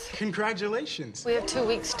house. Congratulations. We have 2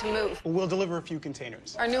 weeks to move. We'll deliver a few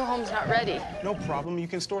containers. Our new home's not ready. No problem. You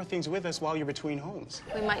can store things with us while you're between homes.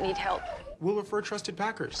 We might need help. We'll refer trusted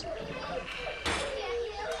packers.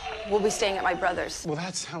 We'll be staying at my brother's. Well,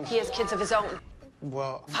 that sounds... He has kids of his own.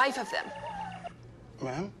 Well... 5 of them.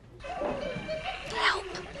 Ma'am? Help.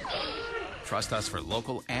 Trust us for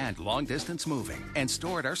local and long-distance moving and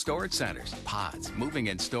store at our storage centers. Pods, moving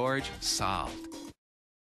and storage, solved.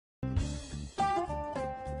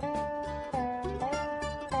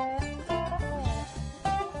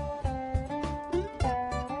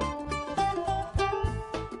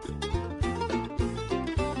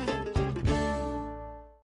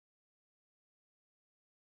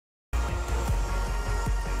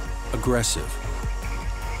 Aggressive,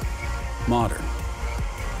 modern,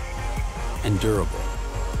 and durable.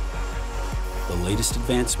 The latest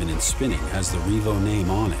advancement in spinning has the Revo name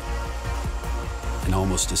on it, and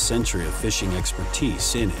almost a century of fishing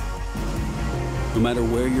expertise in it. No matter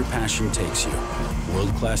where your passion takes you,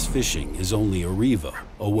 world-class fishing is only a Revo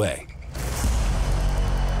away.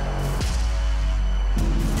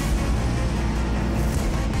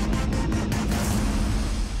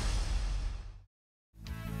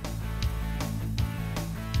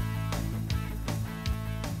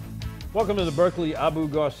 Welcome to the Berkeley Abu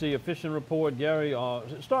Garcia Fishing Report. Gary,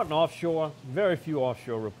 starting offshore, very few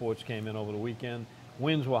offshore reports came in over the weekend.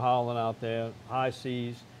 Winds were howling out there, high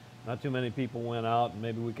seas. Not too many people went out, and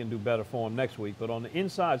maybe we can do better for them next week. But on the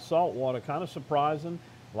inside saltwater, kind of surprising.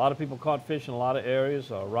 A lot of people caught fish in a lot of areas.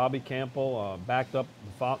 Robbie Campbell backed up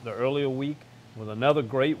the earlier week with another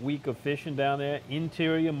great week of fishing down there.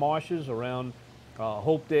 Interior marshes around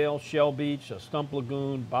Hopedale, Shell Beach, Stump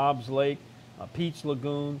Lagoon, Bob's Lake, Pete's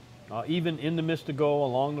Lagoon. Even in the Mystigo,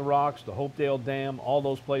 along the rocks, the Hopedale Dam, all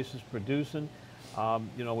those places producing.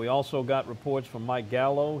 You know, we also got reports from Mike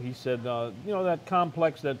Gallo. He said, you know, that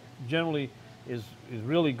complex that generally is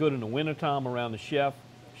really good in the wintertime around the Chef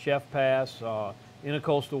Pass,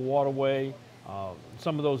 Intercoastal Waterway,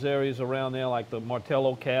 some of those areas around there like the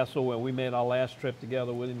Martello Castle where we made our last trip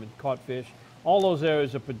together with him and caught fish. All those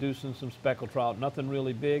areas are producing some speckled trout, nothing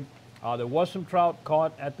really big. There was some trout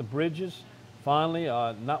caught at the bridges. Finally,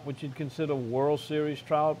 not what you'd consider World Series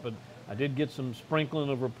trout, but I did get some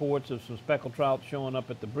sprinkling of reports of some speckled trout showing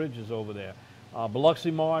up at the bridges over there.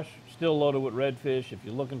 Biloxi Marsh, still loaded with redfish. If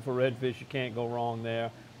you're looking for redfish, you can't go wrong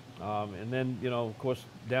there. And then, you know, of course,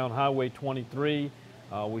 down Highway 23,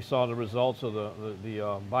 we saw the results of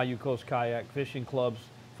the Bayou Coast Kayak Fishing Club's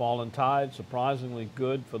fallen tide, surprisingly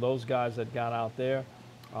good for those guys that got out there.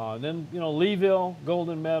 And then, you know, Leeville,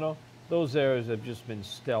 Golden Meadow, those areas have just been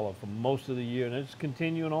stellar for most of the year, and it's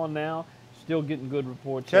continuing on now. Still getting good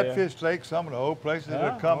reports Catfish there. Lake, some of the old places that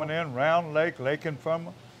are coming in, Round Lake, Lake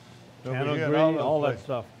Infirma, all that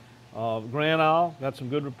stuff. Grand Isle, got some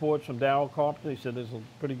good reports from Darryl Carpenter. He said there's a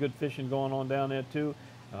pretty good fishing going on down there too.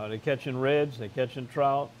 They're catching reds, they're catching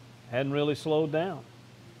trout. Hadn't really slowed down.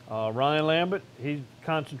 Ryan Lambert, he's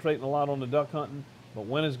concentrating a lot on the duck hunting, but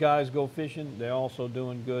when his guys go fishing, they're also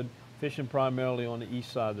doing good. Fishing primarily on the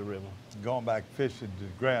east side of the river. Going back fishing to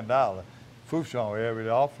Grand Isle, Fouchon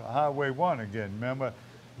area, off Highway 1 again, remember?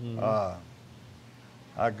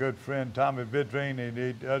 Our good friend Tommy Vidrine,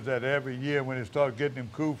 he does that every year when he starts getting them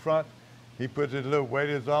cool fronts. He puts his little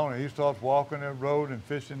waders on and he starts walking that road and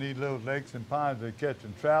fishing these little lakes and ponds and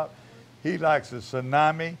catching trout. He likes the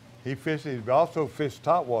tsunami. He fishes, he also fishes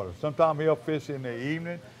topwater. Sometimes he'll fish in the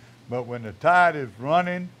evening, but when the tide is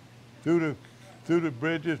running through the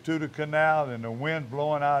bridges, through the canal, and the wind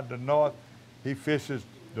blowing out the north, he fishes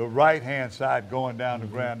the right-hand side going down the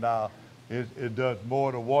Grand Isle. It does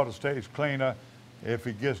more, the water stays cleaner. If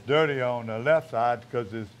it gets dirty on the left side,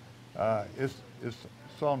 because it's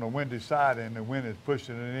on the windy side and the wind is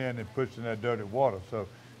pushing it in and pushing that dirty water. So,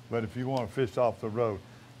 but if you want to fish off the road.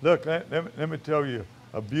 Look, let me tell you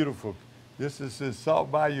a beautiful, this is in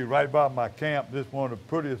Salt Bayou right by my camp. This is one of the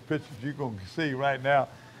prettiest pictures you're going to see right now.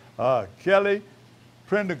 Kelly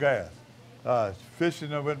Prendergast,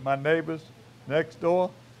 fishing with my neighbors next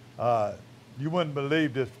door. You wouldn't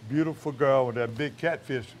believe this beautiful girl with that big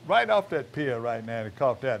catfish right off that pier right now. They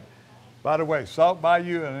caught that. By the way, Salt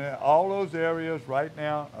Bayou and all those areas right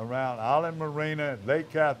now around Island Marina,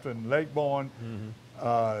 Lake Catherine, Lake Bourne,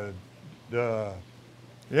 the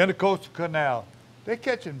Intercoastal Canal, they're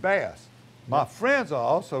catching bass. My friends are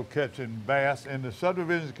also catching bass in the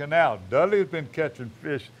Subdivision Canal. Dudley's been catching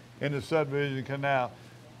fish in the Subdivision Canal.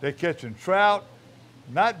 They're catching trout,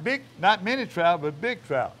 not many trout, but big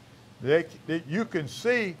trout. You can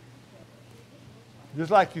see, just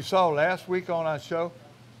like you saw last week on our show,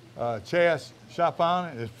 Chaz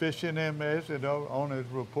Chapon is fishing in there, on his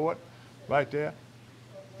report right there.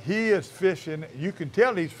 He is fishing, you can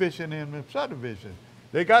tell he's fishing in the subdivision.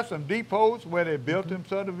 They got some depots where they built them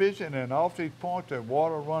subdivision, and off these points that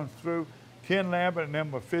water runs through. Ken Lambert and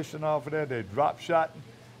them are fishing off of there. They drop shotting.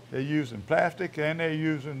 They're using plastic and they're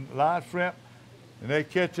using live shrimp. And they're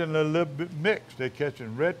catching a little bit mixed. They're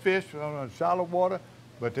catching redfish on shallow water,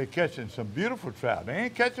 but they're catching some beautiful trout. They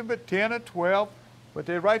ain't catching but 10 or 12, but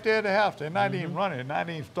they're right there at the house. They're not even running. They're not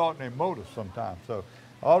even starting their motors sometimes. So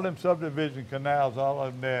all them subdivision canals, all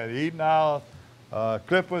of them there, Eden Isles,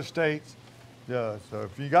 Clipper Estates. So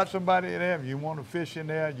if you got somebody there, if you want to fish in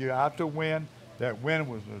there, you're out to win. That wind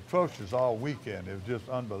was atrocious all weekend. It was just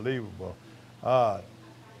unbelievable.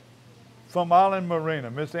 From Island Marina,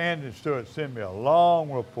 Miss Angie Stewart sent me a long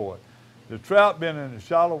report. The trout been in the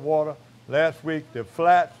shallow water last week. The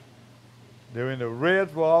flats, they're in the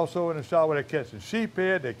reds were also in the shallow water. They're catching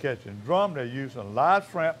sheephead, they're catching drum, they're using live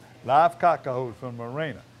shrimp, live cockahoes from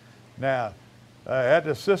Marina. Now, at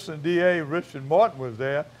the assistant DA, Richard Martin was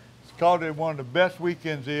there. It's called it one of the best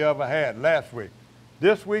weekends he ever had last week.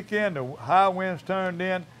 This weekend, the high winds turned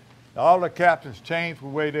in. All the captains changed the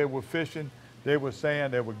way they were fishing. They were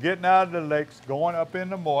saying they were getting out of the lakes, going up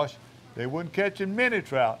in the marsh. They weren't catching many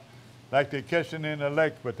trout like they're catching in the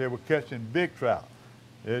lakes, but they were catching big trout.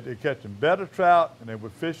 They're catching better trout, and they were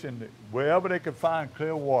fishing wherever they could find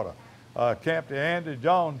clear water. Captain Andy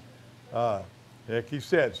Jones, like he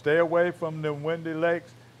said, stay away from the windy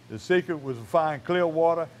lakes. The secret was to find clear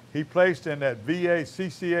water. He placed in that VA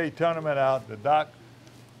CCA tournament out the dock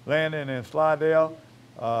landing in Slidell.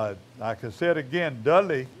 Like I said again,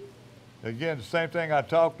 Dudley, again, the same thing. I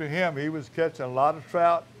talked to him. He was catching a lot of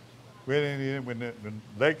trout. When the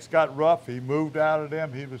lakes got rough, he moved out of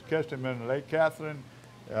them. He was catching them in Lake Catherine,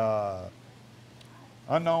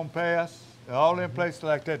 Unknown Pass, all them places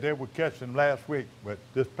like that. They were catching last week. But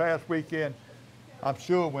this past weekend, I'm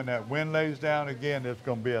sure when that wind lays down again, there's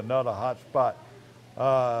going to be another hot spot.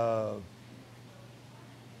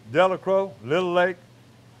 Delacroix, Little Lake,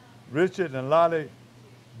 Richard and Lottie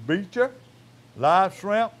Beecher, live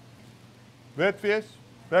shrimp, redfish,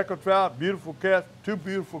 speckled trout, beautiful cats, two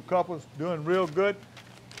beautiful couples doing real good.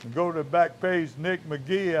 And go to the back page, Nick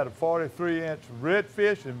McGee had a 43-inch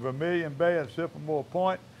redfish in Vermilion Bay at Sycamore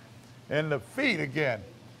Point. And the feed again,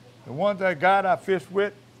 the one that guy I fished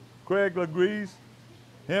with, Craig Legrees,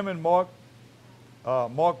 him and Mark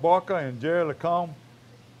Barker and Jerry Lacombe,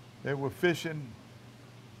 they were fishing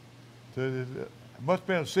to, it must have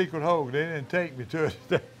been a secret hole. They didn't take me to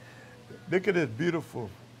it. Look at this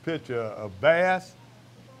beautiful picture of bass,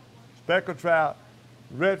 speckled trout,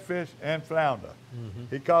 redfish, and flounder.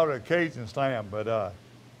 He called it a Cajun slam, but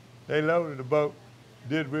they loaded the boat,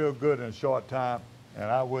 did real good in a short time, and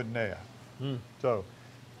I wasn't there. So,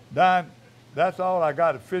 Don, that's all I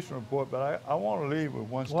got at fishing report, but I want to leave with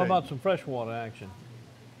one statement. What about some freshwater action?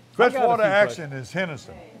 Freshwater action is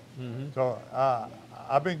Henderson. So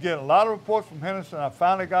I've been getting a lot of reports from Henderson. I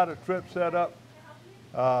finally got a trip set up.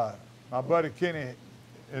 My buddy Kenny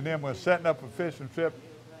and them were setting up a fishing trip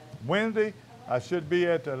Wednesday. I should be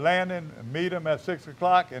at the landing and meet them at 6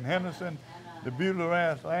 o'clock in Henderson, the Beulah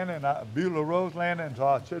Rose Landing. So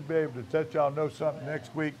I should be able to let y'all know something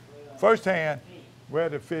next week firsthand where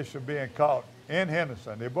the fish are being caught in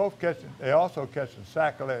Henderson. They also catching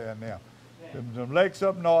sac-a-lait in there. The lakes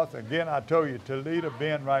up north, again, I told you, Toledo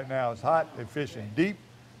Bend right now is hot. They're fishing deep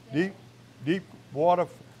water,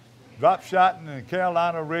 drop shotting and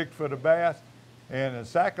Carolina rigged for the bass. And in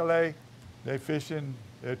sac-a-lait, they're fishing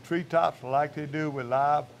their treetops like they do with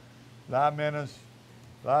live minnows,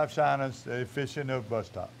 live shiners. They're fishing those bus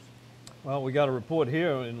tops. Well, we got a report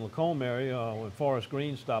here in Lacombe area when Forrest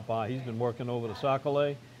Green stopped by. He's been working over the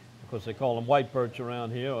sac-a-lait. Of course, they call them white perch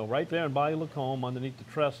around here. Right there in Bayou Lacombe, underneath the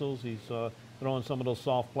trestles, he's throwing some of those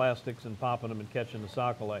soft plastics and popping them and catching the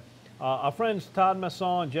sac-a-lait. Our friends Todd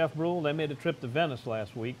Masson and Jeff Brule, they made a trip to Venice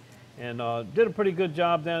last week and did a pretty good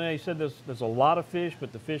job down there. He said there's a lot of fish,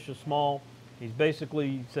 but the fish are small. He's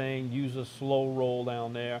basically saying use a slow roll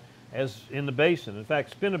down there as in the basin. In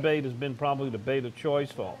fact, spinnerbait has been probably the bait of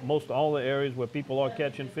choice for most all the areas where people are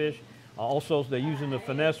catching fish. Also, they're using the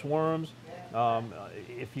finesse worms.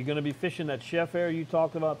 If you're going to be fishing that chef area you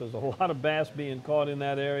talked about, there's a lot of bass being caught in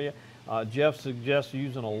that area. Jeff suggests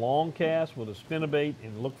using a long cast with a spinnerbait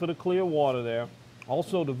and look for the clear water there.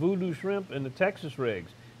 Also, the voodoo shrimp and the Texas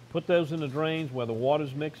rigs. Put those in the drains where the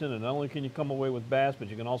water's mixing, and not only can you come away with bass, but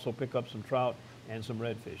you can also pick up some trout and some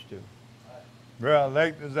redfish too. Well,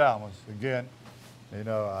 Lake des Almas, again, you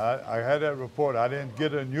know, I had that report. I didn't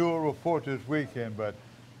get a newer report this weekend, but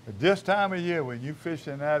at this time of year, when you fish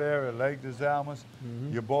in that area, Lake des Almas,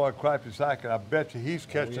 your boy Cripey Sackett, I bet you he's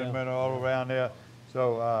catching them all around there.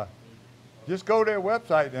 So just go to their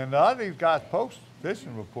website, and a lot of these guys post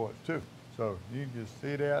fishing reports too. So you can just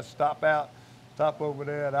see there, stop over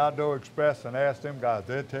there at Outdoor Express and ask them guys.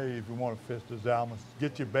 They'll tell you if you want to fish des Almas,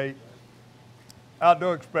 get your bait.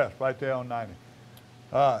 Outdoor Express right there on 90.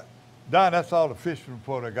 Don, that's all the fishing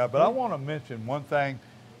report I got, but I want to mention one thing.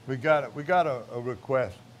 We got a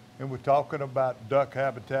request, and we're talking about duck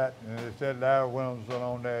habitat, and they said Larry Williams was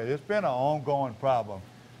on there. It's been an ongoing problem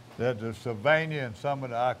that the Sylvania and some of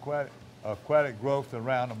the aquatic growth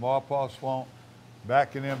around the Maupaw Swamp,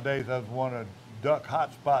 back in them days, that was one of the duck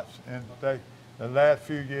hot spots in the last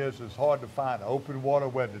few years. It's hard to find open water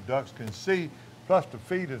where the ducks can see, plus the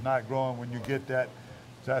feed is not growing when you get that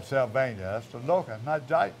Sylvania. That's the local, not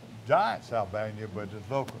giant Sylvania, but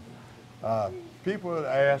it's local. People are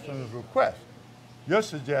asking us request. Your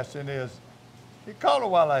suggestion is you call the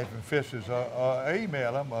Wildlife and Fisheries or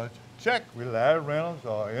email them or check with Larry Reynolds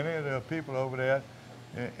or any of the people over there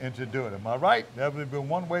into doing it. Am I right? That would be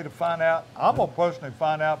one way to find out. I'm going to personally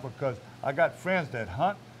find out because I got friends that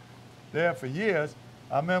hunt there for years.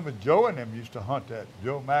 I remember Joe and them used to hunt that,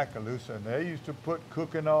 Joe Macalusa, and they used to put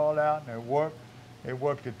cooking oil out and they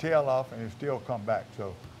work their tail off and they still come back.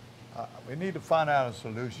 So We need to find out a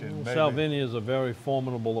solution. Maybe. Salvinia is a very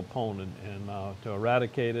formidable opponent, and to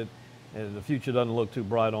eradicate it, and the future doesn't look too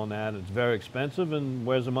bright on that. It's very expensive, and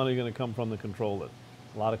where's the money going to come from to control it?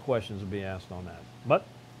 A lot of questions will be asked on that. But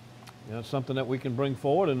you know, it's something that we can bring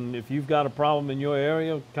forward, and if you've got a problem in your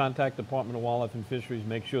area, contact the Department of Wildlife and Fisheries,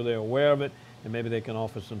 make sure they're aware of it, and maybe they can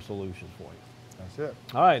offer some solutions for you. That's it.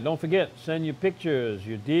 All right, don't forget, send your pictures,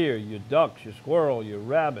 your deer, your ducks, your squirrel, your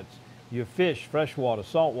rabbits, your fish, freshwater,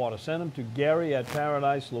 saltwater. Send them to Gary at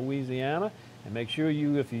Paradise, Louisiana, and make sure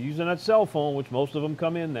you, if you're using that cell phone, which most of them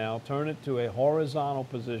come in now, turn it to a horizontal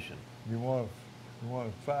position. You want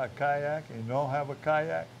to fly a kayak and you don't have a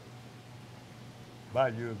kayak?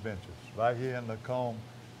 Bayou Adventures, right here in Lacombe.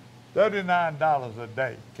 $39 a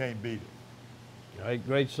day, can't beat it.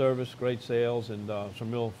 Great service, great sales, and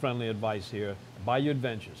some real friendly advice here. Bayou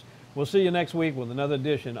Adventures. We'll see you next week with another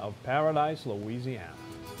edition of Paradise, Louisiana.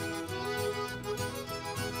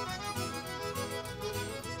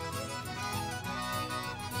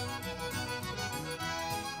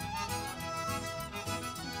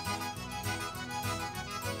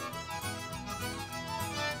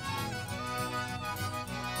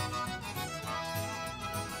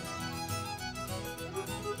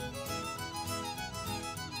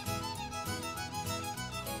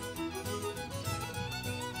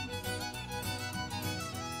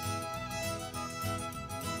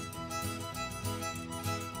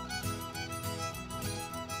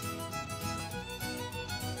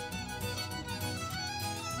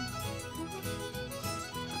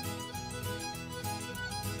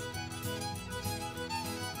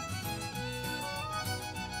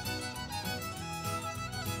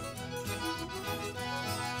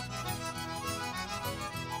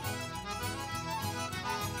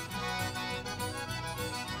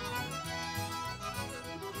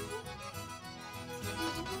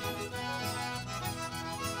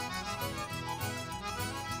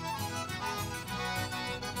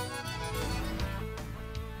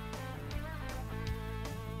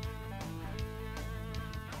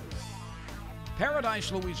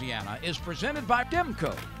 Paradise, Louisiana is presented by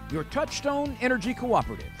Demco, your Touchstone Energy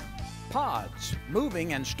Cooperative. Pods,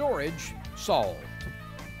 moving and storage solved.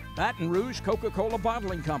 Baton Rouge Coca-Cola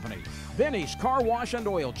Bottling Company. Benny's Car Wash and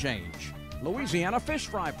Oil Change. Louisiana Fish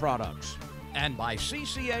Fry Products. And by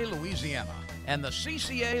CCA Louisiana and the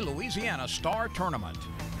CCA Louisiana Star Tournament.